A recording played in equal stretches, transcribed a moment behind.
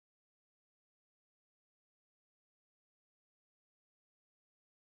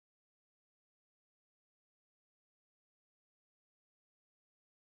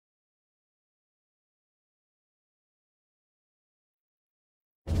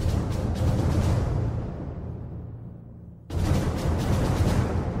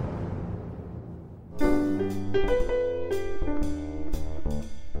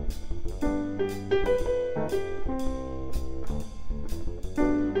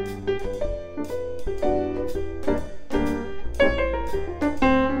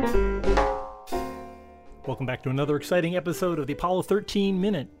Welcome back to another exciting episode of the Apollo 13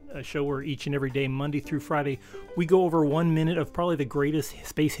 Minute, a show where each and every day, Monday through Friday, we go over 1 minute of probably the greatest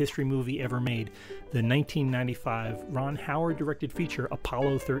space history movie ever made, the 1995 Ron Howard directed feature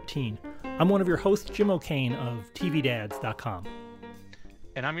Apollo 13. I'm one of your hosts, Jim O'Kane of TVDads.com.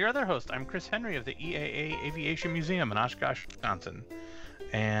 And I'm your other host. I'm Chris Henry of the EAA Aviation Museum in Oshkosh, Wisconsin.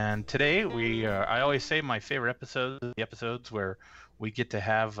 And today I always say my favorite episodes are the episodes where we get to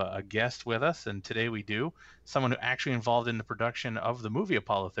have a guest with us, and today we do. Someone who actually involved in the production of the movie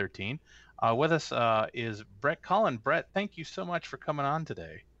Apollo 13. With us is Brett Cullen. Brett, thank you so much for coming on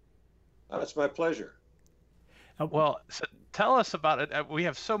today. It's my pleasure. Well, so tell us about it. We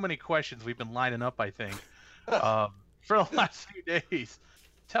have so many questions we've been lining up, I think, for the last few days.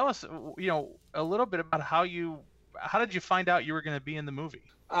 Tell us, a little bit about how did you find out you were going to be in the movie?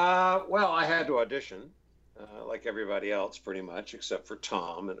 Well, I had to audition. Like everybody else, pretty much, except for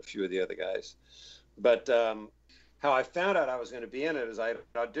Tom and a few of the other guys. But how I found out I was going to be in it is I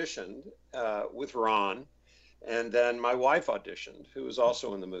auditioned with Ron, and then my wife auditioned, who was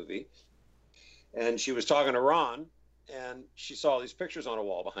also in the movie. And she was talking to Ron, and she saw these pictures on a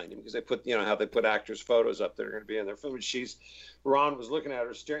wall behind him, because they put, how they put actors' photos up that are going to be in their film. And Ron was looking at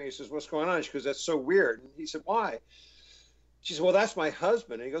her, staring. He says, "What's going on?" She goes, "That's so weird." And he said, "Why?" She said, "Well, that's my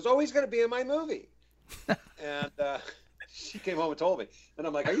husband." And he goes, "Oh, he's going to be in my movie." And she came home and told me, and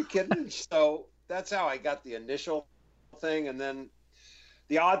I'm like, "Are you kidding?" So that's how I got the initial thing. And then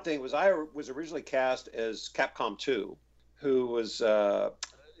the odd thing was I was originally cast as Capcom 2, who was a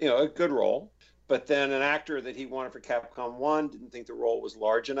good role, but then an actor that he wanted for Capcom 1 didn't think the role was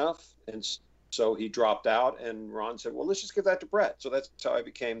large enough, and so he dropped out. And Ron said, "Well, let's just give that to Brett." So that's how I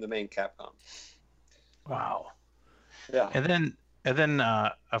became the main Capcom. Wow. Yeah. And then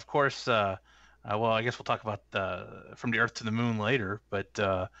of course. Well, I guess we'll talk about From the Earth to the Moon later, but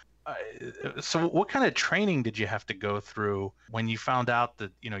so what kind of training did you have to go through when you found out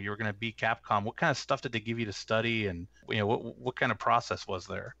that, you were going to be Capcom? What kind of stuff did they give you to study, and, what kind of process was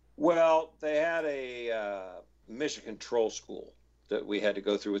there? Well, they had a mission control school that we had to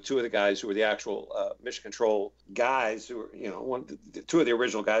go through with two of the guys who were the actual mission control guys who were, two of the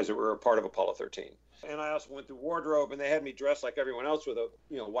original guys that were a part of Apollo 13. And I also went through wardrobe, and they had me dressed like everyone else with a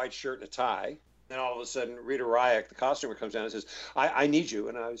white shirt and a tie. Then all of a sudden, Rita Ryak, the costumer, comes down and says, I need you.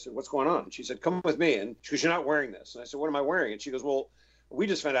 And I said, "What's going on?" And she said, "Come with me." And she goes, "You're not wearing this." And I said, "What am I wearing?" And she goes, "Well, we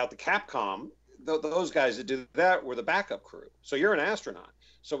just found out the Capcom, those guys that did that were the backup crew. So you're an astronaut.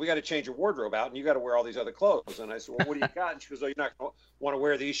 So we got to change your wardrobe out, and you got to wear all these other clothes." And I said, "Well, what do you got?" And she goes, "Oh, you're not going to want to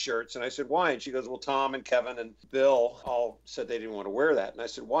wear these shirts." And I said, "Why?" And she goes, "Well, Tom and Kevin and Bill all said they didn't want to wear that." And I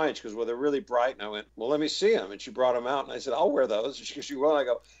said, "Why?" And she goes, "Well, they're really bright." And I went, "Well, let me see them." And she brought them out, and I said, "I'll wear those." And she goes, "You will?" And I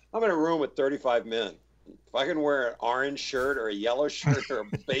go, "I'm in a room with 35 men. If I can wear an orange shirt or a yellow shirt or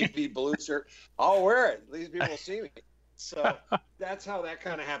a baby blue shirt, I'll wear it. These people will see me." So that's how that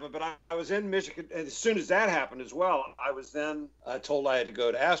kind of happened. But I was in Michigan, and as soon as that happened as well, I was then told I had to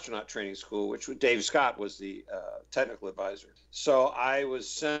go to astronaut training school, which Dave Scott was the technical advisor. So I was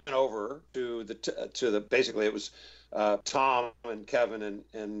sent over to the basically it was Tom and Kevin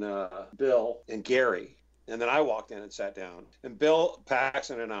and Bill and Gary, and then I walked in and sat down. And Bill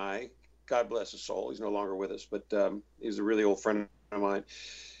Paxton and I, God bless his soul, he's no longer with us, but he's a really old friend of mine.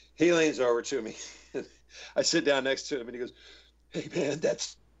 He leans over to me. I sit down next to him, and he goes, "Hey, man,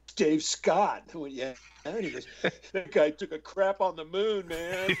 that's Dave Scott." I went, "Yeah." And he goes, "That guy took a crap on the moon,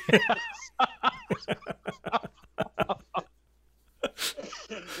 man."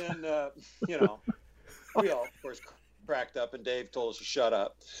 And then, we all, of course, cracked up, and Dave told us to shut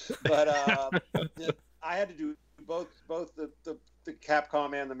up. But I had to do both the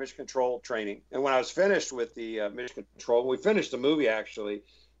Capcom and the mission control training. And when I was finished with the mission control, we finished the movie, actually,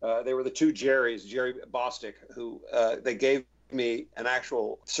 they were the two Jerrys, Jerry Bostick, who they gave me an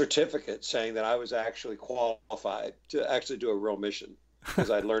actual certificate saying that I was actually qualified to actually do a real mission, because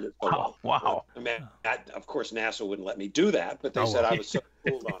I'd learned it so well. Wow. I mean, of course, NASA wouldn't let me do that, but they said I was so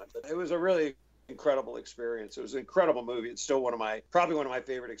cool on it. But it was a really incredible experience. It was an incredible movie. It's still probably one of my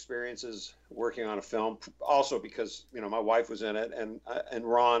favorite experiences working on a film, also because my wife was in it, and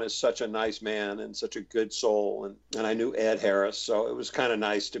Ron is such a nice man and such a good soul, and I knew Ed Harris, so it was kind of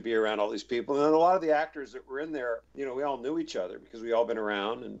nice to be around all these people. And a lot of the actors that were in there, we all knew each other because we all been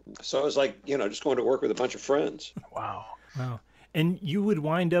around, and so it was like just going to work with a bunch of friends. Wow. And you would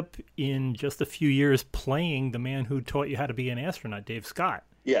wind up in just a few years playing the man who taught you how to be an astronaut, Dave Scott.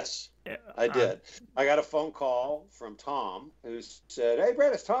 Yes, I did. I got a phone call from Tom who said, "Hey,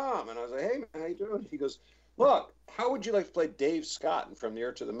 Brett, it's Tom." And I was like, "Hey, man, how you doing?" He goes, "Look, how would you like to play Dave Scott in From the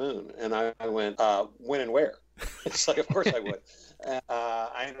Earth to the Moon?" And I went, "When and where?" It's like, of course I would.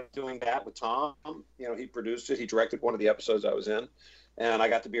 I ended up doing that with Tom. You know, he produced it. He directed one of the episodes I was in. And I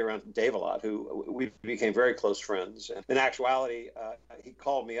got to be around Dave a lot, who we became very close friends. And in actuality, he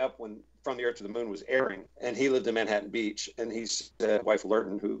called me up when From the Earth to the Moon was airing, and he lived in Manhattan Beach. And he said, wife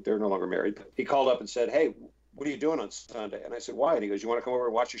Lurton, who they're no longer married, he called up and said, "Hey, what are you doing on Sunday?" And I said, "Why?" And he goes, "You want to come over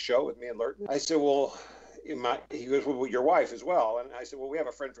and watch a show with me and Lurton?" I said, "Well," he goes, "Well, your wife as well." And I said, "Well, we have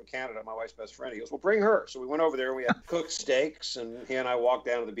a friend from Canada, my wife's best friend." He goes, "Well, bring her." So we went over there and we had cooked steaks, and he and I walked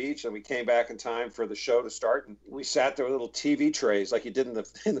down to the beach, and we came back in time for the show to start. And we sat there with little TV trays like you did in the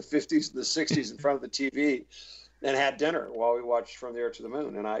 50s and the 60s in front of the TV, and had dinner while we watched From the Earth to the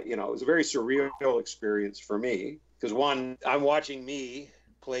Moon. And it was a very surreal experience for me because, one, I'm watching me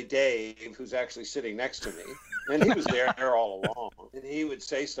play Dave, who's actually sitting next to me. And he was there all along. And he would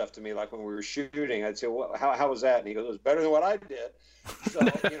say stuff to me like when we were shooting. I'd say, "Well, how was that?" And he goes, "It was better than what I did." So,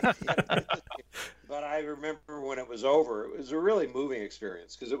 but I remember when it was over, it was a really moving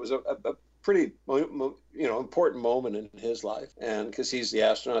experience because it was a pretty, important moment in his life. And because he's the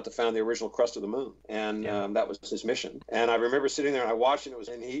astronaut that found the original crust of the moon. And that was his mission. And I remember sitting there and I watched it.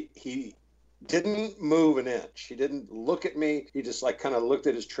 And he didn't move an inch. He didn't look at me. He just kind of looked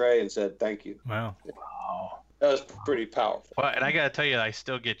at his tray and said, "Thank you." Wow. That was pretty powerful. Well, and I got to tell you, I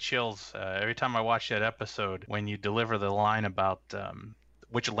still get chills every time I watch that episode when you deliver the line about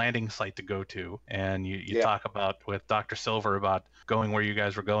which landing site to go to. And you talk about with Dr. Silver about going where you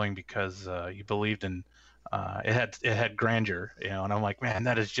guys were going because you believed in it had grandeur, and I'm like, man,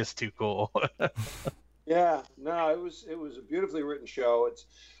 that is just too cool. Yeah, no, it was a beautifully written show.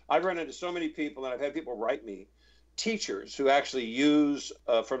 I've run into so many people, and I've had people write me, teachers who actually use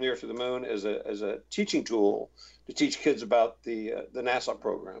From the Earth to the Moon as a teaching tool to teach kids about the NASA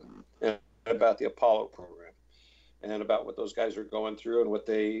program and about the Apollo program and about what those guys are going through and what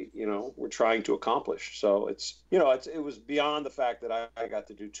they were trying to accomplish. So it was beyond the fact that I got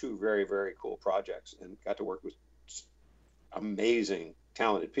to do two very, very cool projects and got to work with amazing,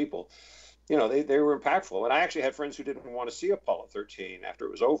 talented people. They were impactful. And I actually had friends who didn't want to see Apollo 13 after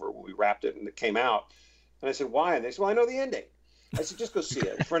it was over when we wrapped it and it came out. And I said, "Why?" And they said, "Well, I know the ending." I said, "Just go see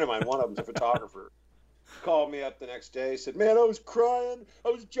it." A friend of mine, one of them's a photographer, called me up the next day, said, "Man, I was crying. I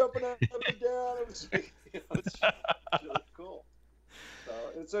was jumping up and down. It was, it's really cool."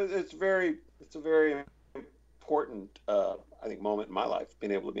 So it's a very important, I think, moment in my life,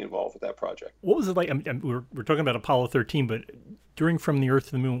 being able to be involved with that project. What was it like? We're talking about Apollo 13, but during From the Earth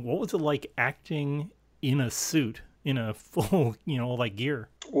to the Moon, what was it like acting in a suit, in a full, gear?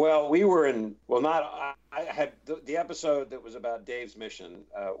 Well, we were I had the episode that was about Dave's mission.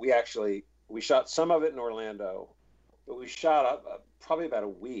 We shot some of it in Orlando, but we shot up probably about a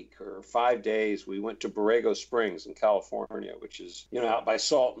week or 5 days. We went to Borrego Springs in California, which is, out by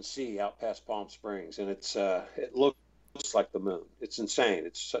Salton Sea, out past Palm Springs. And it looks like the moon. It's insane.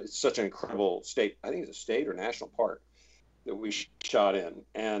 It's such an incredible state. I think it's a state or national park that we shot in.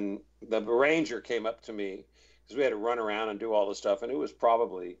 And the ranger came up to me, because we had to run around and do all this stuff, and it was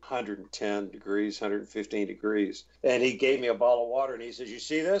probably 110 degrees, 115 degrees. And he gave me a bottle of water, and he says, "You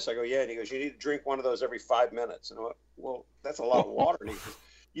see this?" I go, "Yeah." And he goes, "You need to drink one of those every 5 minutes." And I went, "Well, that's a lot of water." And he goes,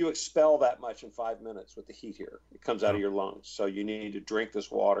 "You expel that much in 5 minutes with the heat here. It comes out of your lungs. So you need to drink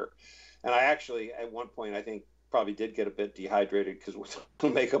this water." And I actually, at one point, I think, probably did get a bit dehydrated because the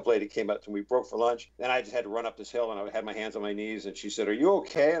makeup lady came up to me. We broke for lunch. Then I just had to run up this hill, and I had my hands on my knees, and she said, "Are you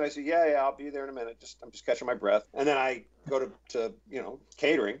okay?" And I said, yeah, I'll be there in a minute. I'm just catching my breath. And then I go to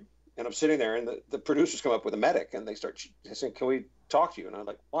catering, and I'm sitting there, and the producers come up with a medic, and they start saying, "Can we talk to you?" And I'm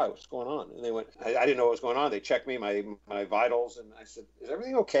like, "Why? What's going on?" And they went, I didn't know what was going on. They checked me, my vitals, and I said, "Is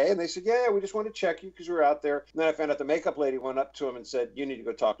everything okay?" And they said, yeah, we just wanted to check you because we were out there. And then I found out the makeup lady went up to him and said, "You need to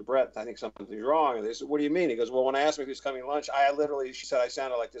go talk to Brett. I think something's wrong." And they said, "What do you mean?" He goes, "Well, when I asked him if he was coming to lunch, she said I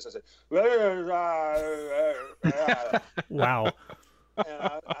sounded like this." I said, Wow. And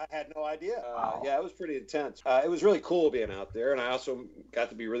I had no idea. Yeah, it was pretty intense. It was really cool being out there. And I also got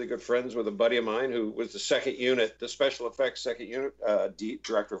to be really good friends with a buddy of mine who was the special effects second unit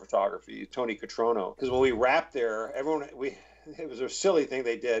director of photography, Tony Catrono. Because when we wrapped there, it was a silly thing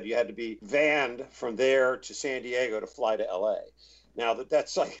they did. You had to be vanned from there to San Diego to fly to LA. Now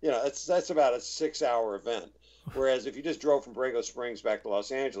that's like, that's about a 6-hour event. Whereas if you just drove from Borrego Springs back to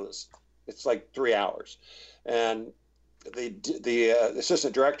Los Angeles, it's like 3 hours. And the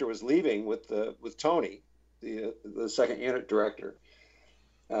assistant director was leaving with Tony, the second unit director,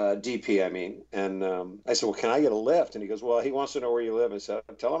 DP, I mean. And I said, well, can I get a lift? And he goes, well, he wants to know where you live. I said,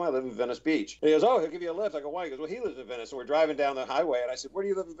 tell him I live in Venice Beach. And he goes, oh, he'll give you a lift. I go, why? He goes, well, he lives in Venice. And we're driving down the highway. And I said, where do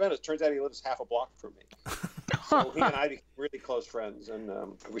you live in Venice? Turns out he lives half a block from me. So he and I became really close friends. And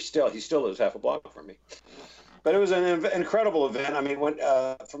he still lives half a block from me. But it was an incredible event. I mean, when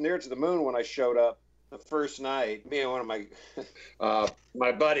From the Earth to the Moon, when I showed up the first night, me and one of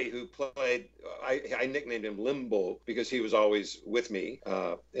my buddy who played, I nicknamed him Limbo because he was always with me,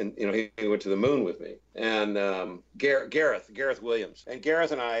 and he went to the moon with me. And Gareth Williams, and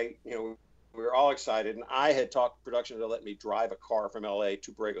Gareth and I, we were all excited, and I had talked production to let me drive a car from LA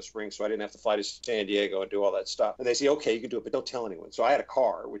to Borrego Springs so I didn't have to fly to San Diego and do all that stuff. And they say, okay, you can do it, but don't tell anyone. So I had a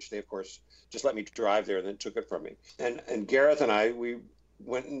car, which they, of course, just let me drive there and then took it from me. And Gareth and I, we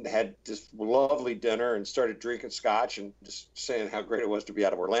went and had this lovely dinner and started drinking scotch and just saying how great it was to be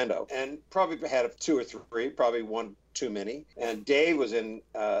out of Orlando. And probably had 2 or 3, probably one too many. And Dave was in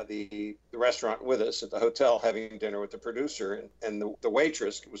the restaurant with us at the hotel having dinner with the producer. And the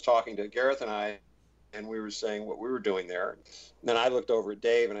waitress was talking to Gareth and I, and we were saying what we were doing there. And then I looked over at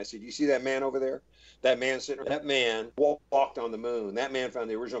Dave and I said, you see that man over there? That man walked on the moon. That man found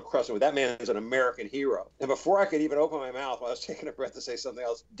the original crust. That man's an American hero. And before I could even open my mouth, while I was taking a breath to say something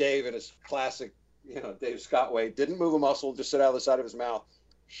else, Dave, in his classic, Dave Scott way, didn't move a muscle, just said out of the side of his mouth,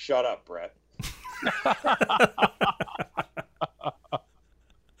 "Shut up, Brett."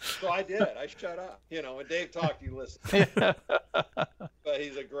 So I did. I shut up. When Dave talked, you listened. But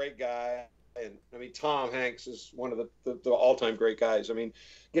he's a great guy. And I mean, Tom Hanks is one of the all-time great guys. I mean,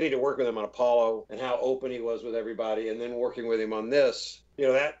 getting to work with him on Apollo and how open he was with everybody, and then working with him on this,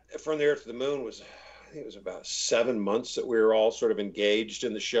 that From the Earth to the Moon was, I think it was about 7 months that we were all sort of engaged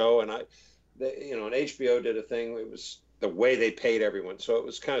in the show. And and HBO did a thing. It was the way they paid everyone, so it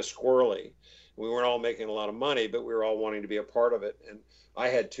was kind of squirrely. We weren't all making a lot of money, but we were all wanting to be a part of it. And I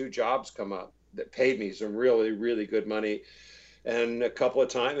had 2 jobs come up that paid me some really, really good money. And a couple of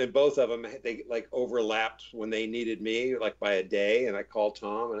times, and both of them, they like overlapped when they needed me, like by a day. And I called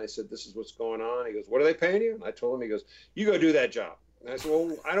Tom and I said, this is what's going on. He goes, what are they paying you? And I told him, he goes, you go do that job. And I said,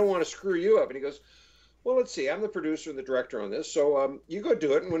 well, I don't want to screw you up. And he goes, well, let's see, I'm the producer and the director on this. So you go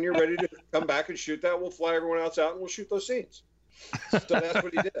do it. And when you're ready to come back and shoot that, we'll fly everyone else out and we'll shoot those scenes. So that's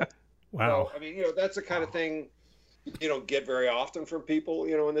what he did. Wow. So, I mean, that's the kind of thing you don't get very often from people,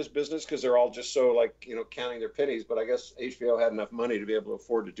 in this business, because they're all just so counting their pennies. But I guess HBO had enough money to be able to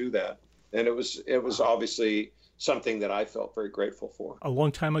afford to do that. And it was obviously something that I felt very grateful for. A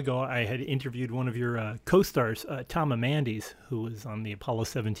long time ago, I had interviewed one of your co-stars, Tom Amandes, who was on the Apollo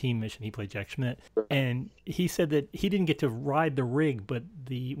 17 mission. He played Jack Schmidt. And he said that he didn't get to ride the rig, but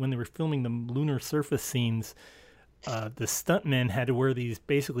when they were filming the lunar surface scenes, the stuntmen had to wear these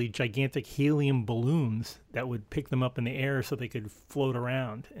basically gigantic helium balloons that would pick them up in the air so they could float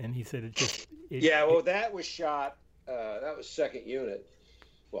around. And he said that was shot. That was second unit.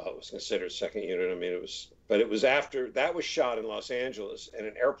 Well, it was considered second unit. I mean, it was after that was shot in Los Angeles in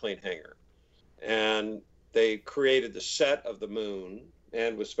an airplane hangar, and they created the set of the moon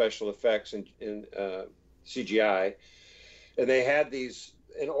and with special effects in CGI, and they had these.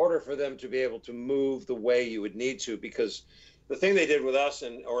 In order for them to be able to move the way you would need to, because the thing they did with us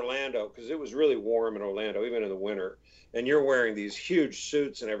in Orlando, because it was really warm in Orlando, even in the winter, and you're wearing these huge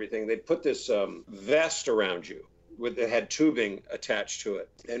suits and everything, they put this vest around you that had tubing attached to it.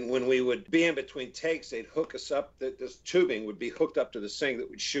 And when we would be in between takes, they'd hook us up. This tubing would be hooked up to this thing that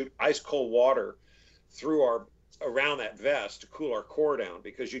would shoot ice cold water around that vest to cool our core down,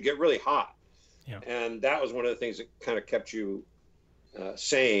 because you get really hot. Yeah. And that was one of the things that kind of kept you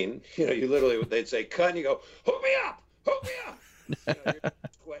sane. You literally, they'd say cut and you go, hook me up. Your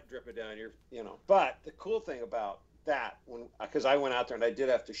sweat dripping down but the cool thing about that, because I went out there and I did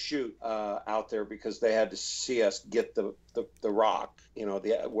have to shoot out there because they had to see us get the rock,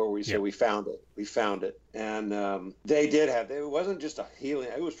 where we say we found it. And they did have, it wasn't just a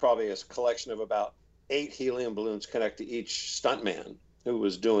helium, it was probably a collection of about 8 helium balloons connected to each stuntman who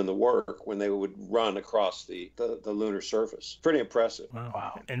was doing the work when they would run across the lunar surface. Pretty impressive.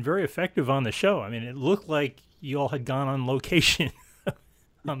 Wow. And very effective on the show. I mean, it looked like you all had gone on location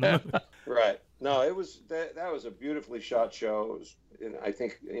on the moon. Right. No, it was that was a beautifully shot show. It was, I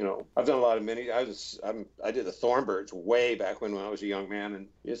think, I've done a lot of I did the Thornbirds way back when I was a young man, and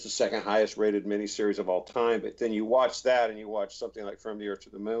it's the second highest rated miniseries of all time. But then you watch that and you watch something like From the Earth to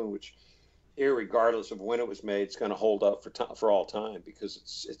the Moon, which, irregardless of when it was made, it's going to hold up for all time,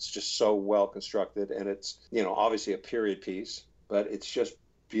 because it's just so well constructed, and it's obviously a period piece, but it's just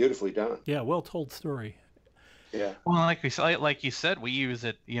beautifully done. Yeah, well told story. Yeah. Well, like you said, we use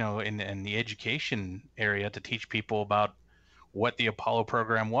it, in the education area to teach people about what the Apollo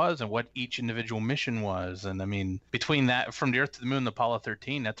program was and what each individual mission was. And I mean, between that, from the Earth to the Moon, the Apollo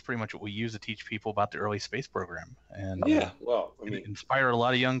 13, that's pretty much what we use to teach people about the early space program. And well, I mean, it inspired a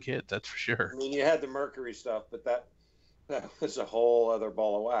lot of young kids, that's for sure. I mean, you had the Mercury stuff, but that was a whole other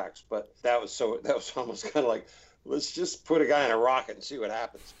ball of wax. But that was almost kind of like, let's just put a guy in a rocket and see what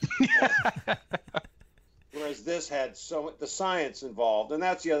happens. Whereas this had the science involved, and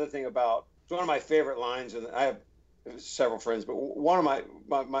that's the other thing about. It's one of my favorite lines, and I have several friends, but one of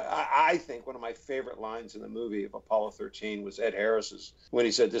I think one of my favorite lines in the movie of Apollo 13 was Ed Harris's, when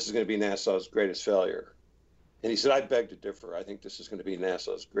he said, "This is going to be NASA's greatest failure," and he said, "I beg to differ. I think this is going to be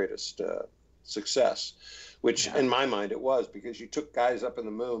NASA's greatest success," which in my mind it was, because you took guys up in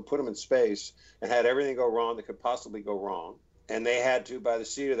the moon, put them in space, and had everything go wrong that could possibly go wrong. And they had to, by the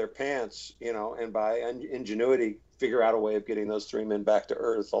seat of their pants, and by ingenuity, figure out a way of getting those 3 men back to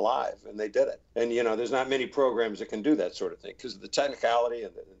Earth alive. And they did it. And, there's not many programs that can do that sort of thing because of the technicality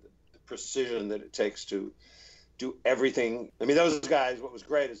and the precision that it takes to do everything. I mean, those guys, what was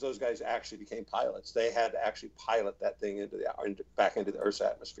great is those guys actually became pilots. They had to actually pilot that thing back into the Earth's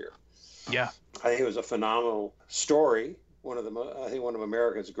atmosphere. Yeah. I think it was a phenomenal story. I think one of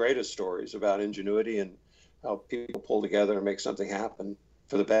America's greatest stories about ingenuity and how people pull together and make something happen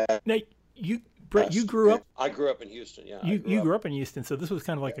for the best. Now, Brett, you grew up. I grew up in Houston. Yeah, you grew up in Houston, so this was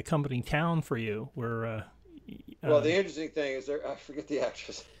kind of like a company town for you. Where, well, the interesting thing is, I forget the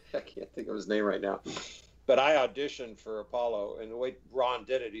actress. I can't think of his name right now. But I auditioned for Apollo, and the way Ron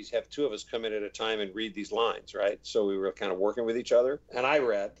did it, he's have 2 of us come in at a time and read these lines, right? So we were kind of working with each other, and I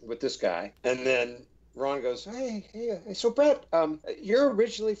read with this guy, and then Ron goes, "Hey, so Brett, you're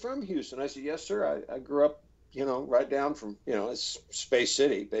originally from Houston?" I said, "Yes, sir. I grew up, right down from, it's Space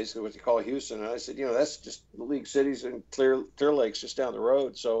City, basically what they call Houston." And I said, "That's just League Cities and Clear Lake's just down the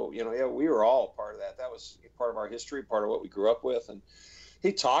road. So, we were all part of that. That was part of our history, part of what we grew up with." And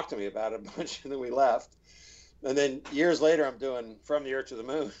he talked to me about it a bunch, and then we left. And then years later, I'm doing From the Earth to the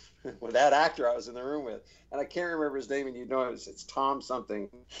Moon with that actor I was in the room with. And I can't remember his name, and it's Tom something.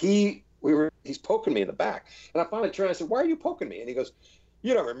 He's poking me in the back. And I finally turned, I said, "Why are you poking me?" And he goes,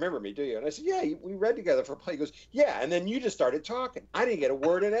 "You don't remember me, do you?" And I said, "Yeah, we read together for a play." He goes, "Yeah." And then you just started talking. I didn't get a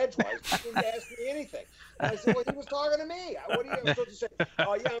word in edgewise. He didn't ask me anything. And I said, "Well, he was talking to me. What are you supposed to say?"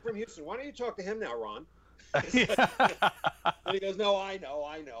 "Oh, yeah, I'm from Houston. Why don't you talk to him now, Ron?" And he goes, "No, I know.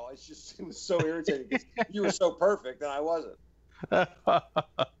 It was so irritating because you were so perfect and I wasn't." I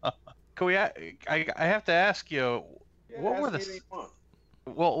have to ask you, what were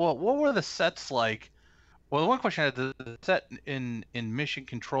the sets like? Well, the one question I had, the set in Mission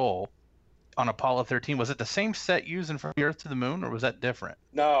Control on Apollo 13, was it the same set using From the Earth to the Moon, or was that different?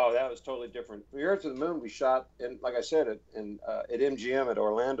 No, that was totally different. From the Earth to the Moon, we shot like I said, at MGM at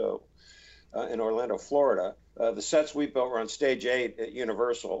Orlando. In Orlando, Florida. The sets we built were on Stage 8 at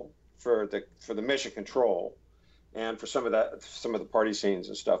Universal for the Mission Control, and for some of the party scenes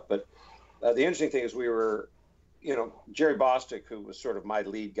and stuff. But the interesting thing is we were, Jerry Bostic, who was sort of my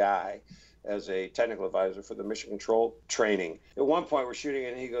lead guy as a technical advisor for the Mission Control training. At one point we're shooting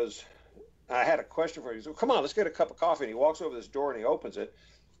and he goes, I had a question for him. He goes, "Come on, let's get a cup of coffee." And he walks over this door and he opens it.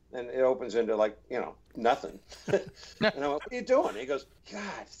 And it opens into nothing. And I went, "What are you doing?" And he goes,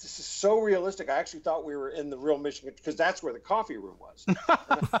 "God, this is so realistic. I actually thought we were in the real Mission," because that's where the coffee room was.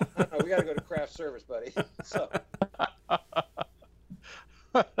 We got to go to craft service, buddy. So.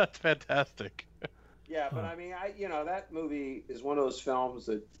 That's fantastic. Yeah, but I mean, that movie is one of those films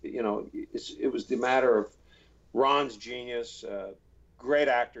that, it was the matter of Ron's genius, great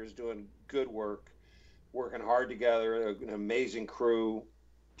actors doing good work, working hard together, an amazing crew.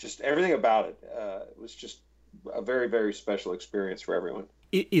 Just everything about it was just a very, very special experience for everyone.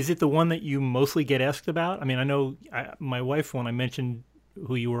 Is it the one that you mostly get asked about? I mean, I know my wife, when I mentioned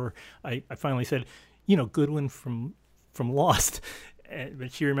who you were, I finally said, Goodwin from Lost.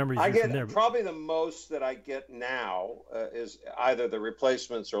 But she remembers you from there. Probably the most that I get now is either The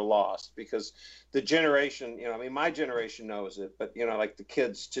Replacements or Lost, because the generation, my generation knows it, but, like the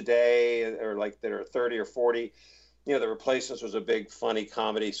kids today, or like that are 30 or 40, The Replacements was a big, funny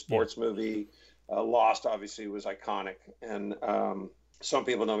comedy sports movie. Lost, obviously, was iconic. And some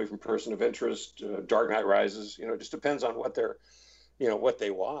people know me from Person of Interest, Dark Knight Rises. It just depends on what they're, what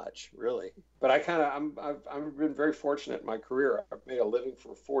they watch, really. But I've been very fortunate in my career. I've made a living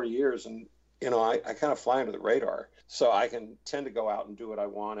for 40 years, and I kind of fly under the radar. So I can tend to go out and do what I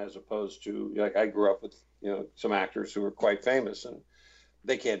want, as opposed to, like, I grew up with, some actors who were quite famous, and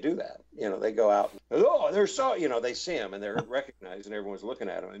they can't do that. They go out and, they're so, they see them and they're recognized and everyone's looking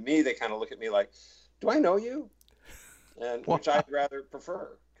at them. And me, they kind of look at me like, "Do I know you?" And which I'd rather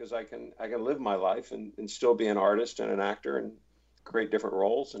prefer, because I can live my life and still be an artist and an actor and create different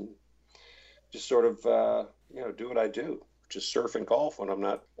roles and just sort of do what I do, which is surf and golf when I'm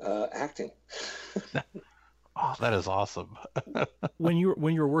not acting. Oh, that is awesome. When you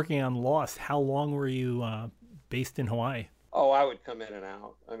were working on Lost, how long were you based in Hawaii? Oh, I would come in and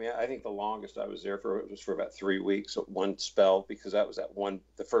out. I mean, I think the longest I was there was for about 3 weeks, one spell, because that was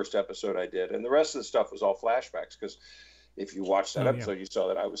the first episode I did. And the rest of the stuff was all flashbacks, because if you watched that episode, you saw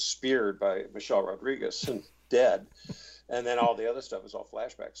that I was speared by Michelle Rodriguez and dead. And then all the other stuff was all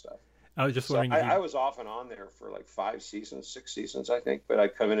flashback stuff. I was just wondering. I was off and on there for like 5 seasons, 6 seasons, I think. But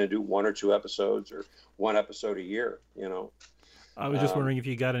I'd come in and do 1 or 2 episodes or 1 episode a year, I was just wondering if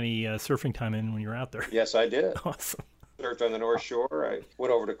you got any surfing time in when you were out there. Yes, I did. Awesome. Surfed on the North Shore. I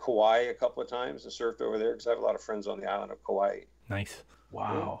went over to Kauai a couple of times and surfed over there because I have a lot of friends on the island of Kauai. Nice.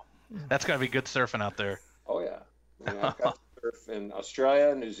 Wow. That's going to be good surfing out there. Oh, yeah. I mean, I've got to surf in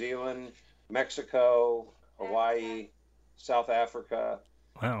Australia, New Zealand, Mexico, Hawaii, South Africa.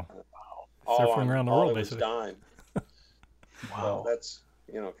 Wow. Surfing around the world, basically. Dime. Wow. So that's,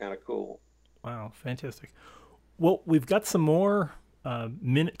 kind of cool. Wow, fantastic. Well, we've got some more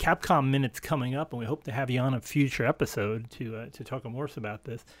Capcom minutes coming up, and we hope to have you on a future episode to talk more about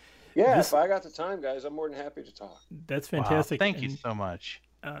this. Yeah, if I got the time, guys, I'm more than happy to talk. That's fantastic. Wow, thank you so much.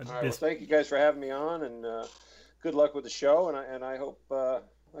 All right, well, thank you guys for having me on, and good luck with the show, and I hope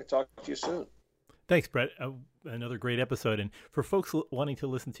I talk to you soon. Thanks, Brett. Another great episode. And for folks wanting to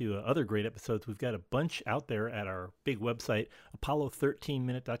listen to other great episodes, we've got a bunch out there at our big website,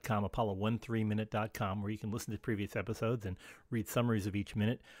 apollo13minute.com, apollo13minute.com, where you can listen to previous episodes and read summaries of each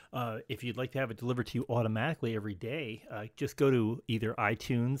minute. If you'd like to have it delivered to you automatically every day, just go to either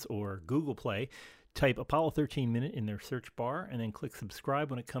iTunes or Google Play, type Apollo 13 Minute in their search bar, and then click subscribe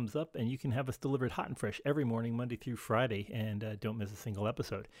when it comes up, and you can have us delivered hot and fresh every morning, Monday through Friday, and don't miss a single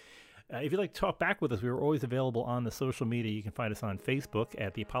episode. If you'd like to talk back with us, we are always available on the social media. You can find us on Facebook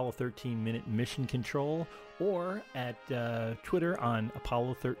at the Apollo 13 Minute Mission Control, or at Twitter on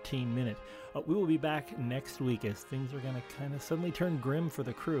Apollo 13 Minute. We will be back next week as things are going to kind of suddenly turn grim for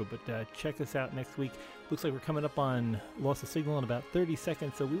the crew, but check us out next week. Looks like we're coming up on loss of signal in about 30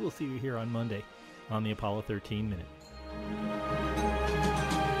 seconds, so we will see you here on Monday on the Apollo 13 Minute.